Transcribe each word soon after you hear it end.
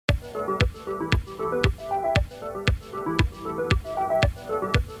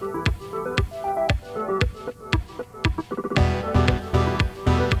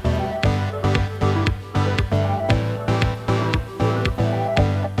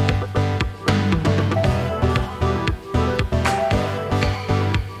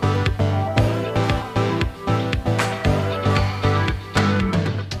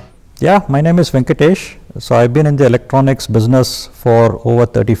Yeah, my name is Venkatesh. So I've been in the electronics business for over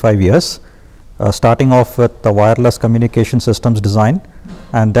 35 years, starting off with the wireless communication systems design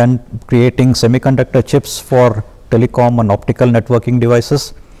and then creating semiconductor chips for telecom and optical networking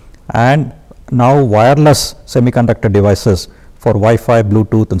devices, and now wireless semiconductor devices for Wi-Fi,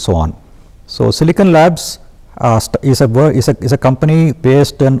 Bluetooth, and so on. So Silicon Labs is a company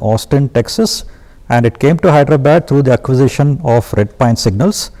based in Austin, Texas, and it came to Hyderabad through the acquisition of Red Pine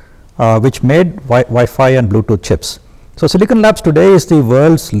Signals, which made Wi-Fi and Bluetooth chips. So Silicon Labs today is the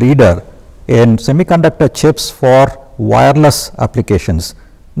world's leader in semiconductor chips for wireless applications.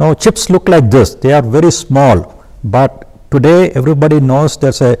 Now chips look like this, they are very small, but today everybody knows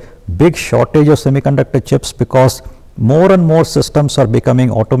there's a big shortage of semiconductor chips because more and more systems are becoming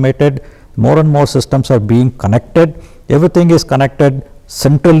automated, more and more systems are being connected. Everything is connected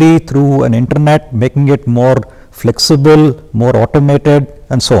centrally through an internet, making it more flexible, more automated,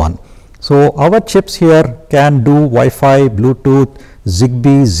 and so on. So our chips here can do Wi-Fi, Bluetooth,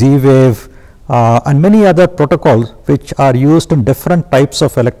 Zigbee, Z-Wave, and many other protocols which are used in different types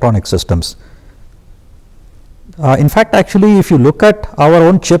of electronic systems. In fact, actually, if you look at our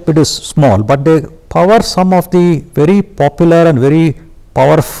own chip, it is small, but they power some of the very popular and very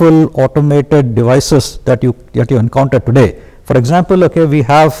powerful automated devices that you encounter today. For example, okay, we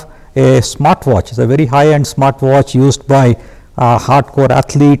have a smartwatch. It's a very high-end smartwatch used by hardcore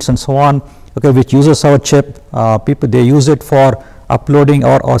athletes and so on, okay, which uses our chip. People, they use it for uploading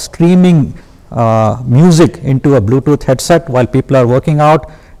or streaming music into a Bluetooth headset while people are working out.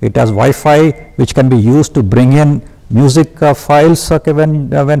 It has Wi-Fi, which can be used to bring in music files, okay,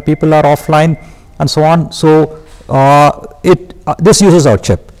 when people are offline, and so on. So this uses our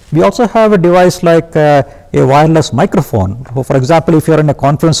chip. We also have a device like a wireless microphone. For example, if you are in a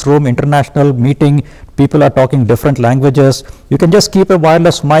conference room, international meeting, people are talking different languages, you can just keep a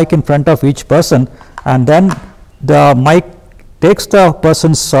wireless mic in front of each person, and then the mic takes the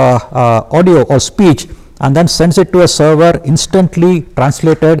person's audio or speech and then sends it to a server, instantly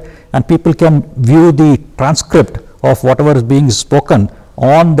translated, and people can view the transcript of whatever is being spoken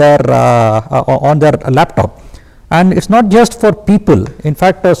on their laptop. And it's not just for people. In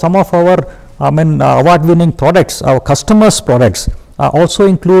fact, some of our award-winning products, our customers' products, also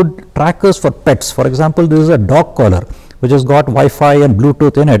include trackers for pets. For example, this is a dog collar which has got Wi-Fi and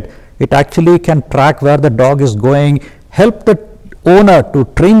Bluetooth in it. It actually can track where the dog is going, help the owner to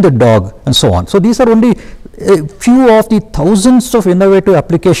train the dog, and so on. So these are only a few of the thousands of innovative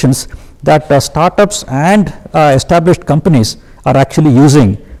applications that startups and established companies are actually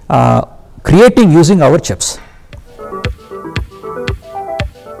using, creating using our chips.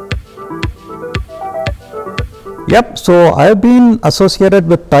 Yep, so I have been associated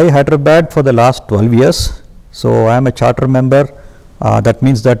with TiE Hyderabad for the last 12 years. So I am a charter member. That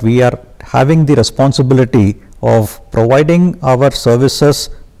means that we are having the responsibility of providing our services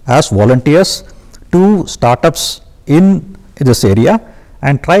as volunteers to startups in this area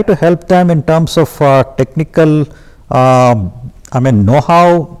and try to help them in terms of technical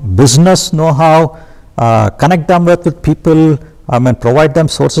know-how, business know-how, connect them with people, provide them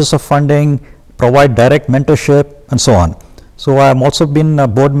sources of funding, provide direct mentorship, and so on. So I have also been a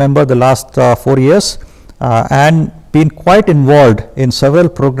board member the last 4 years and been quite involved in several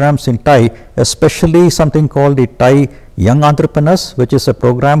programs in TiE, especially something called the TiE Young Entrepreneurs, which is a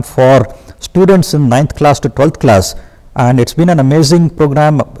program for students in 9th class to 12th class. And it's been an amazing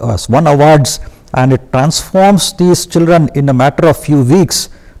program, won awards, and it transforms these children in a matter of few weeks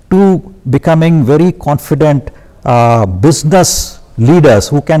to becoming very confident business leaders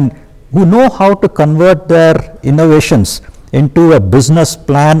who know how to convert their innovations into a business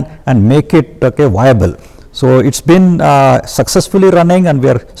plan and make it viable. So it's been successfully running, and we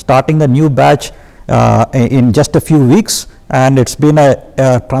are starting the new batch in just a few weeks, and it's been a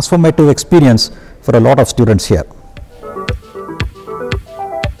transformative experience for a lot of students here.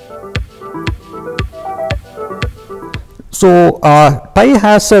 So TiE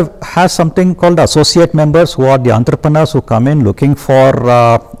has something called associate members, who are the entrepreneurs who come in looking for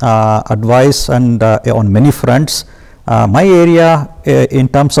advice and on many fronts. My area in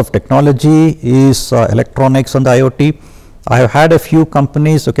terms of technology is electronics and IoT. I have had a few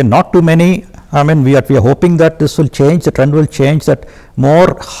companies, okay, not too many. We are hoping that this will change, the trend will change, that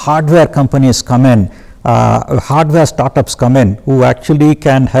more hardware companies come in, hardware startups come in, who actually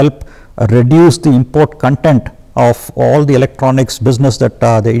can help reduce the import content of all the electronics business that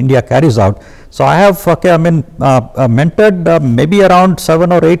the India carries out. So I have mentored maybe around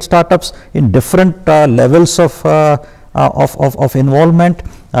 7 or 8 startups in different levels of involvement.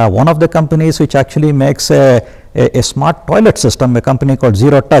 One of the companies which actually makes a a smart toilet system, a company called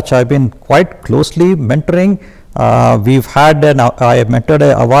Zero Touch. I've been quite closely mentoring. We've had I mentored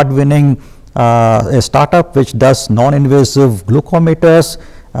an award-winning a startup which does non-invasive glucometers.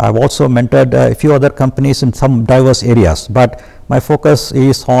 I've also mentored a few other companies in some diverse areas, but my focus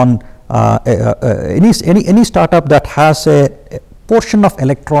is on any startup that has a portion of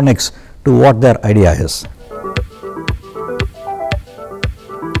electronics to what their idea is.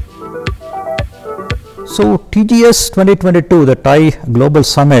 So TGS 2022, the TiE Global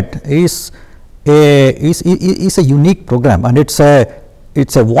Summit, is a unique program, and it's a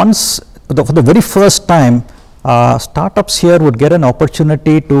for the very first time, startups here would get an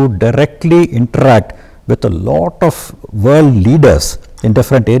opportunity to directly interact with a lot of world leaders in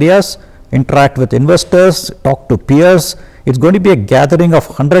different areas, interact with investors, talk to peers. It's going to be a gathering of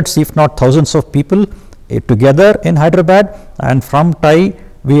hundreds, if not thousands of people together in Hyderabad, and from TiE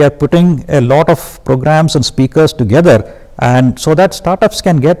we are putting a lot of programs and speakers together, and so that startups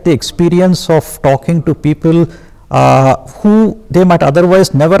can get the experience of talking to people who they might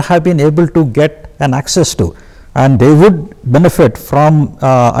otherwise never have been able to get an access to, and they would benefit from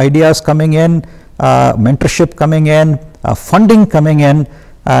ideas coming in, mentorship coming in, funding coming in,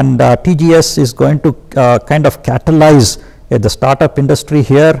 and TGS is going to kind of catalyze the startup industry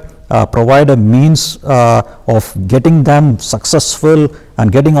here, provide a means of getting them successful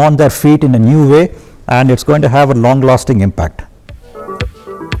and getting on their feet in a new way, and it's going to have a long-lasting impact.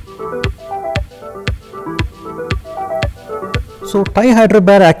 So TiE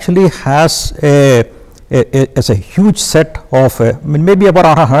Hyderabad actually has a huge set of maybe about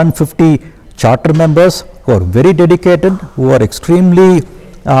 150 charter members who are very dedicated, who are extremely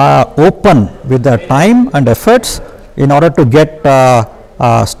open with their time and efforts in order to get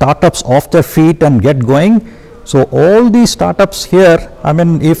startups off their feet and get going. So all these startups here, I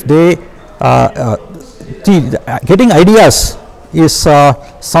mean, if they getting ideas is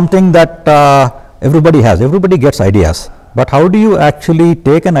something that everybody has. Everybody gets ideas. But how do you actually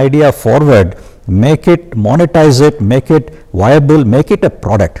take an idea forward, make it, monetize it, make it viable, make it a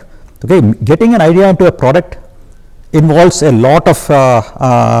product? Okay, getting an idea into a product involves a lot of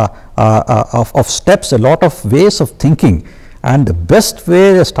steps, a lot of ways of thinking, and the best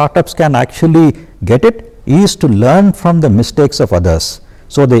way the startups can actually get it is to learn from the mistakes of others.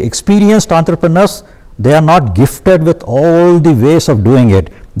 So the experienced entrepreneurs, they are not gifted with all the ways of doing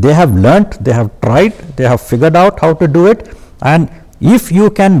it. They have learnt, they have tried, they have figured out how to do it, and if you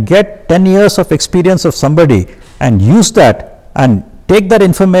can get 10 years of experience of somebody and use that and take that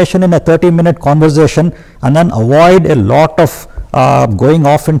information in a 30-minute conversation and then avoid a lot of going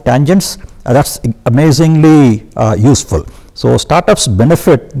off in tangents, that's amazingly useful. So startups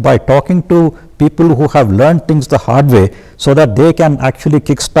benefit by talking to people who have learned things the hard way, so that they can actually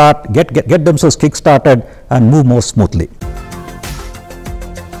kickstart, get themselves kickstarted and move more smoothly.